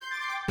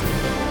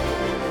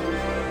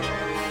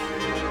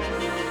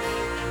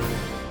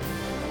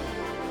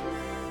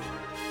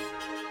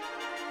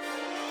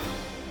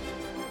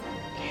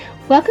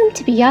Welcome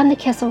to Beyond the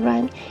Kessel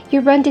Run,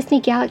 your Run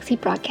Disney Galaxy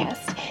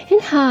broadcast.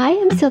 And hi,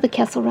 I'm Sil the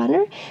Kessel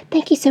Runner.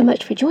 Thank you so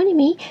much for joining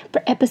me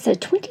for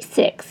episode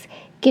 26,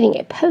 Getting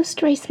a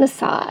Post-Race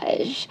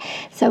Massage.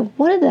 So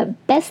one of the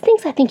best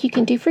things I think you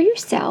can do for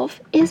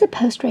yourself is a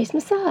post-race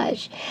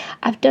massage.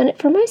 I've done it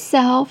for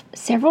myself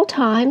several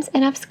times,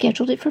 and I've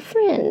scheduled it for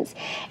friends.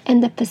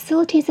 And the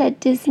facilities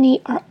at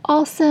Disney are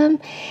awesome,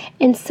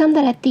 and some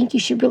that I think you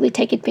should really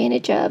take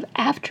advantage of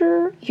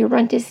after your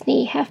Run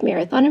Disney Half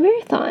Marathon or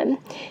Marathon.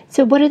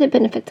 So what are the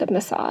benefits of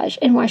massage,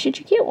 and why should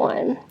you get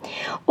one?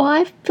 Well,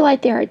 I feel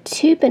like there are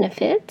two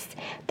benefits.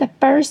 The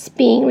first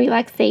being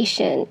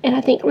relaxation, and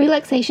I think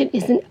relaxation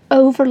is an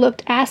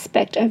overlooked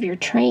aspect of your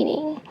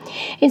training.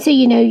 And so,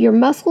 your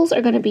muscles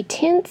are going to be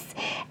tense,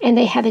 and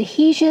they have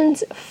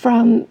adhesions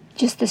from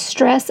just the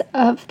stress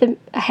of the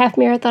half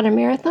marathon or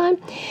marathon.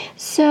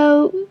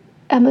 So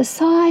a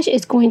massage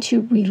is going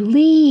to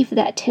relieve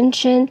that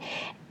tension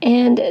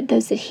and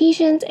those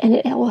adhesions, and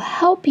it will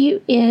help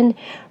you in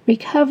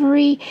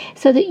recovery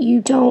so that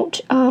you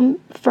don't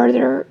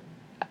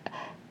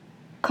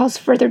cause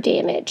further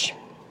damage.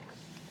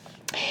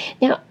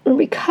 Now,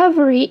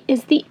 recovery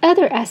is the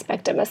other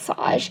aspect of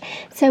massage.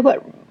 So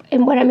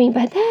what I mean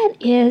by that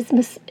is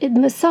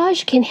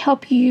massage can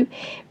help you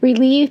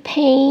relieve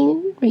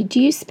pain,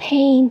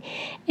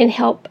 and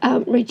help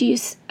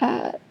reduce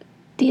the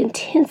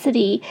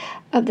intensity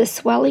of the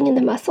swelling in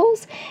the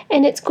muscles,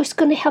 and it's just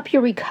going to help you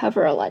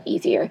recover a lot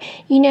easier.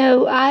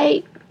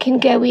 I can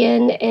go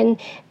in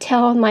and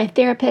tell my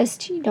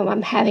therapist,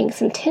 I'm having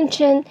some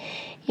tension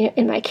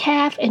in my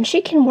calf, and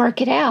she can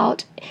work it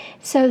out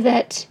so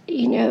that,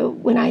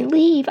 when I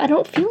leave, I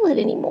don't feel it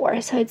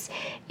anymore. So it's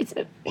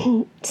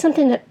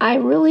something that I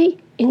really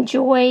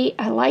enjoy,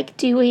 I like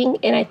doing,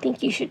 and I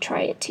think you should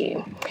try it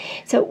too.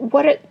 So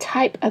what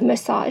type of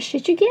massage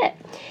should you get?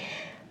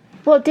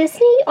 Well,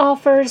 Disney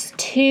offers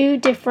two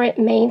different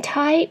main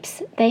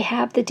types. They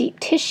have the deep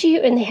tissue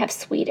and they have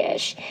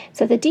Swedish.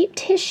 So the deep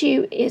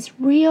tissue is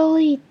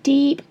really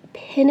deep,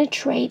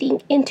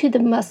 penetrating into the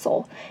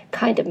muscle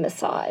kind of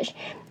massage.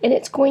 And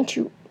it's going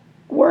to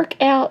work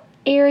out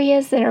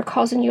areas that are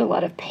causing you a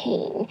lot of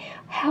pain.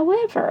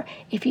 However,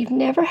 if you've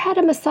never had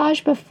a massage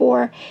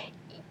before,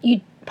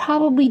 you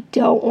probably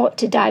don't want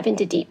to dive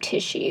into deep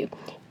tissue.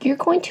 You're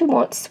going to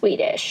want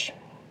Swedish.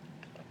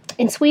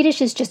 And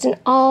Swedish is just an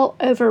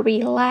all-over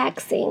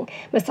relaxing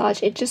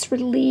massage. It just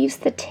relieves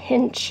the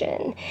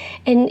tension.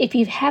 And if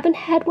you haven't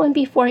had one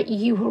before,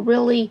 you will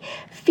really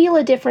feel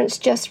a difference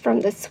just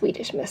from the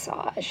Swedish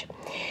massage.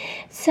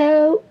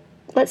 So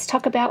let's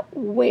talk about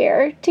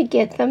where to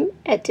get them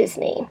at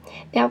Disney.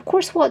 Now, of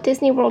course, Walt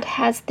Disney World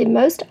has the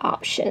most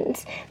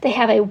options. They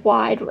have a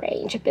wide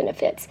range of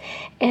benefits.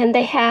 And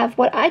they have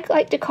what I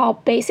like to call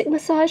basic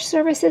massage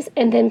services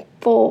and then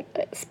full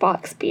spa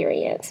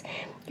experience.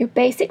 Your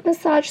basic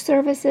massage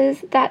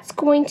services, that's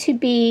going to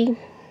be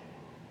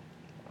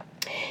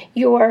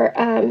your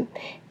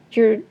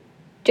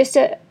just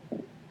a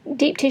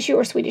deep tissue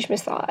or Swedish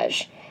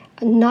massage.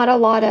 Not a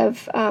lot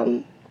of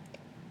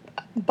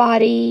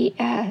body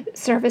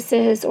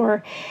services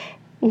or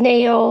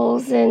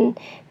nails and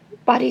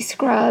body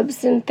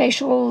scrubs and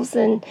facials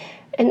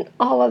and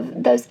all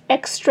of those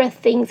extra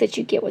things that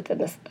you get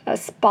within a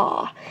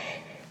spa.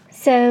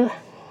 So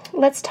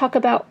let's talk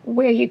about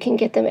where you can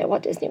get them at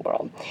Walt Disney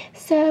World.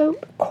 So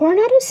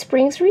Coronado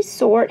Springs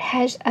Resort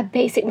has a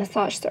basic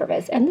massage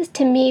service, and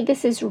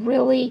this is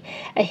really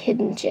a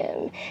hidden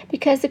gem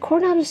because the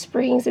Coronado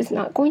Springs is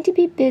not going to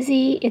be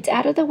busy. It's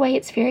out of the way.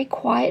 It's very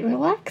quiet and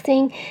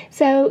relaxing.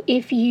 So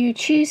if you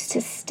choose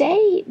to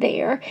stay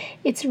there,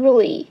 it's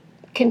really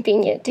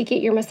convenient to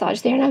get your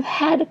massage there. And I've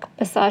had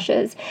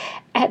massages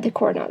at the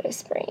Coronado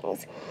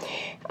Springs.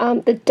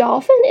 The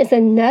Dolphin is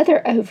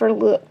another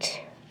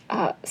overlooked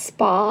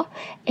spa,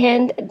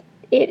 and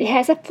it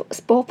has a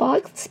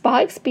full spa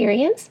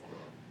experience.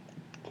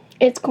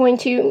 It's going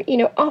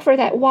to, offer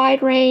that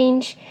wide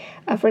range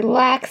of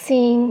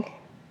relaxing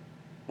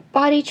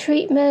body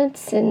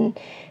treatments and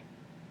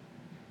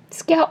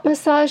scalp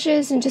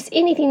massages and just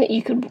anything that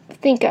you could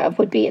think of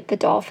would be at the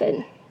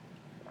Dolphin.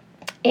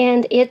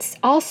 And it's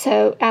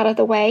also out of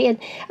the way and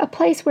a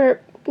place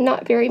where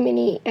not very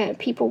many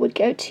people would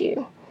go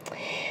to.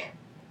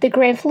 The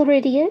Grand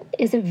Floridian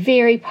is a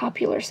very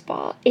popular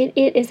spa. It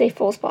is a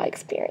full spa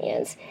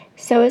experience.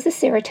 So is the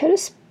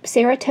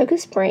Saratoga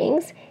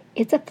Springs.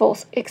 It's a full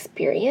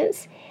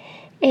experience.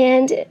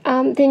 And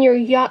then your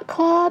Yacht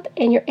Club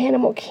and your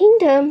Animal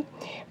Kingdom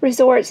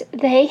resorts,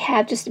 they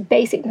have just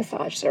basic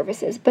massage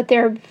services, but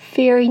they're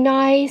very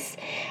nice,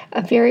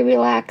 very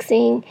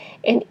relaxing,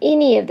 and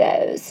any of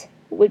those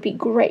would be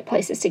great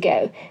places to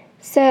go.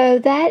 So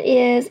that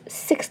is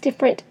 6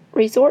 different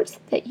resorts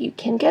that you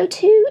can go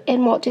to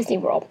in Walt Disney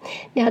World.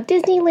 Now,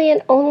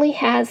 Disneyland only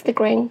has the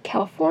Grand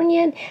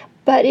Californian,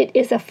 but it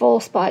is a full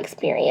spa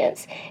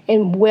experience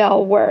and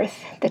well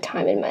worth the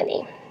time and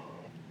money.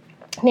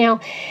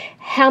 Now,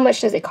 how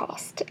much does it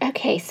cost?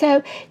 Okay,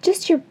 so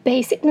just your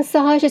basic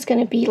massage is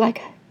going to be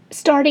like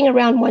starting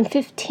around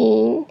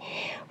 $115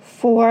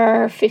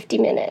 for 50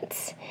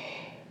 minutes.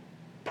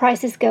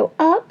 Prices go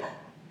up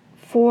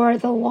for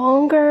the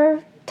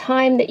longer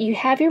time that you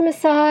have your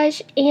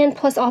massage, and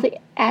plus all the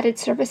added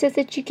services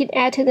that you can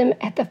add to them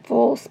at the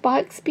full spa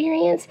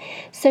experience.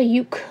 So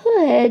you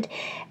could,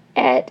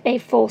 at a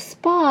full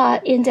spa,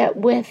 end up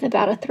with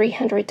about a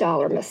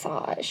 $300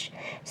 massage.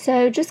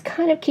 So just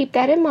kind of keep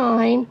that in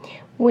mind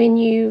when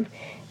you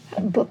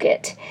book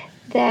it,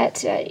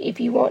 that if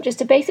you want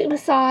just a basic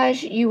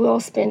massage, you will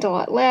spend a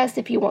lot less.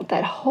 If you want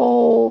that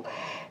whole,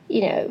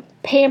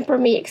 pamper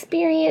me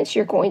experience,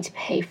 you're going to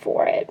pay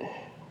for it.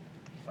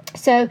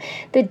 So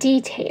the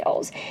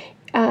details.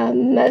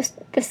 The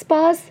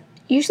spas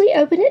usually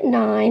open at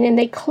 9 and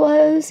they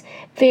close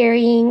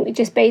varying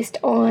just based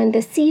on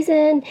the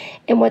season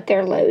and what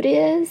their load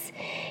is.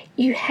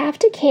 You have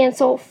to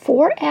cancel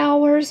 4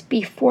 hours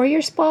before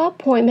your spa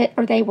appointment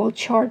or they will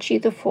charge you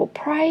the full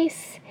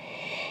price.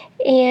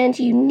 And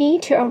you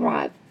need to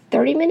arrive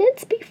 30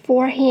 minutes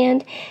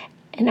beforehand.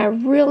 And I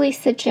really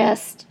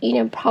suggest,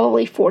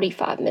 probably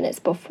 45 minutes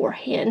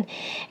beforehand.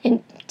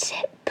 And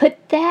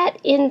put that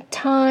in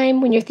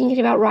time when you're thinking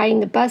about riding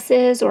the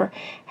buses or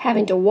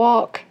having to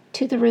walk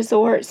to the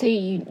resort. So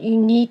you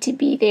need to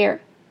be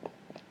there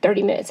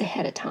 30 minutes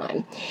ahead of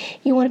time.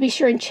 You want to be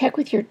sure and check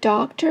with your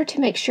doctor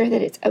to make sure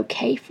that it's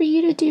okay for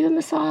you to do a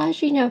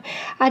massage. I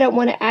don't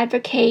want to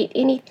advocate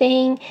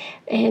anything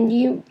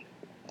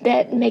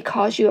that may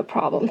cause you a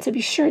problem. So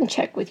be sure and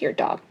check with your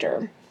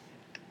doctor.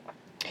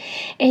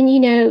 And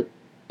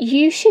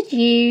you should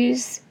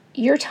use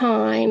your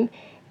time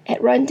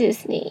at Run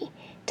Disney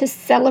to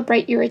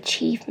celebrate your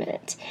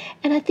achievement.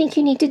 And I think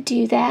you need to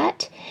do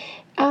that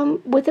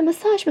with a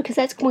massage because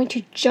that's going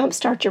to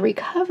jumpstart your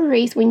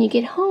recoveries. When you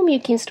get home, you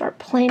can start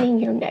planning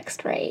your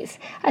next race.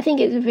 I think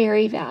it's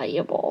very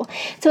valuable.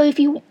 So if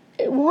you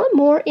want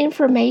more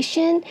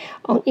information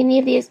on any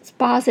of the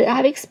spas that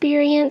I've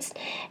experienced,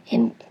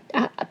 and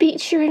be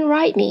sure and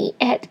write me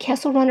at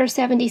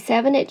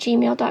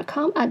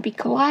kesselrunner77@gmail.com. I'd be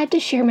glad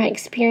to share my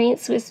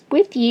experience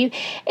with you,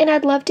 and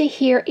I'd love to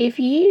hear if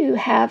you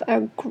have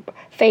a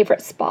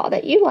favorite spa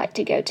that you like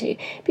to go to.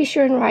 Be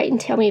sure and write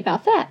and tell me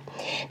about that.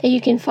 Now you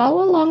can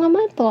follow along on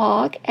my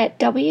blog at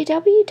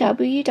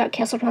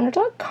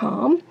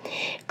www.kesselrunner.com.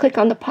 Click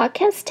on the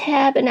podcast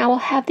tab, and I will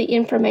have the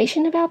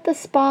information about the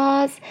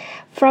spas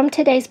from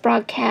today's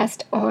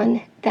broadcast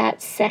on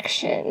that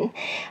section.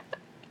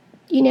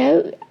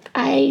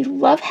 I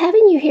love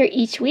having you here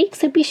each week,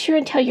 so be sure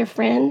and tell your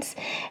friends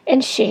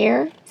and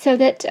share so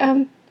that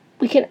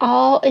we can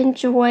all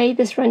enjoy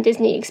this Run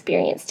Disney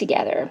experience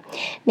together.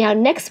 Now,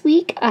 next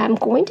week, I'm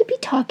going to be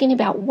talking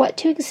about what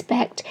to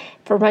expect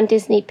for Run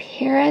Disney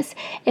Paris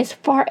as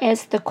far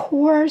as the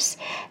course,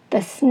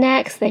 the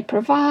snacks they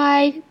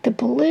provide, the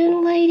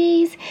balloon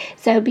ladies.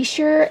 So be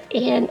sure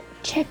and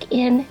check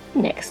in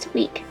next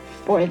week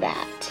for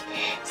that.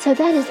 So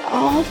that is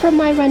all from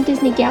my Run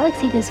Disney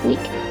Galaxy this week.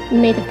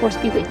 May the Force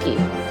be with you.